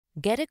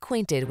Get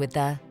acquainted with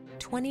the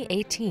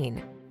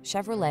 2018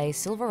 Chevrolet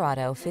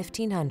Silverado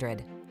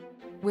 1500.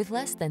 With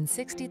less than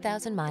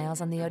 60,000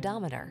 miles on the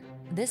odometer,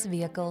 this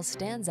vehicle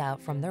stands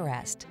out from the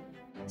rest.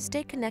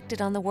 Stay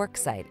connected on the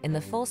worksite in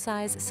the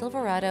full-size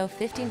Silverado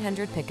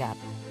 1500 pickup.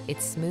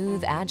 Its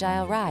smooth,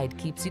 agile ride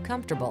keeps you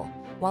comfortable,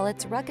 while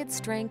its rugged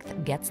strength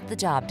gets the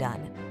job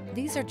done.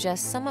 These are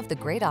just some of the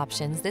great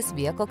options this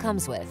vehicle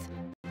comes with: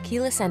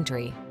 keyless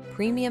entry,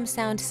 premium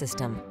sound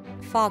system,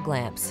 fog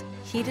lamps,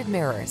 heated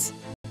mirrors,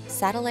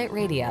 satellite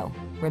radio,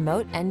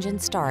 remote engine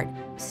start,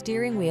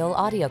 steering wheel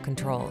audio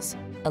controls,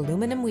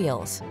 aluminum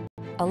wheels,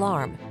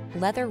 alarm,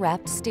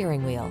 leather-wrapped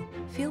steering wheel.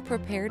 Feel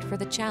prepared for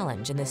the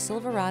challenge in the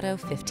Silverado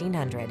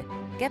 1500.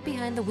 Get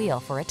behind the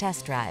wheel for a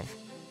test drive.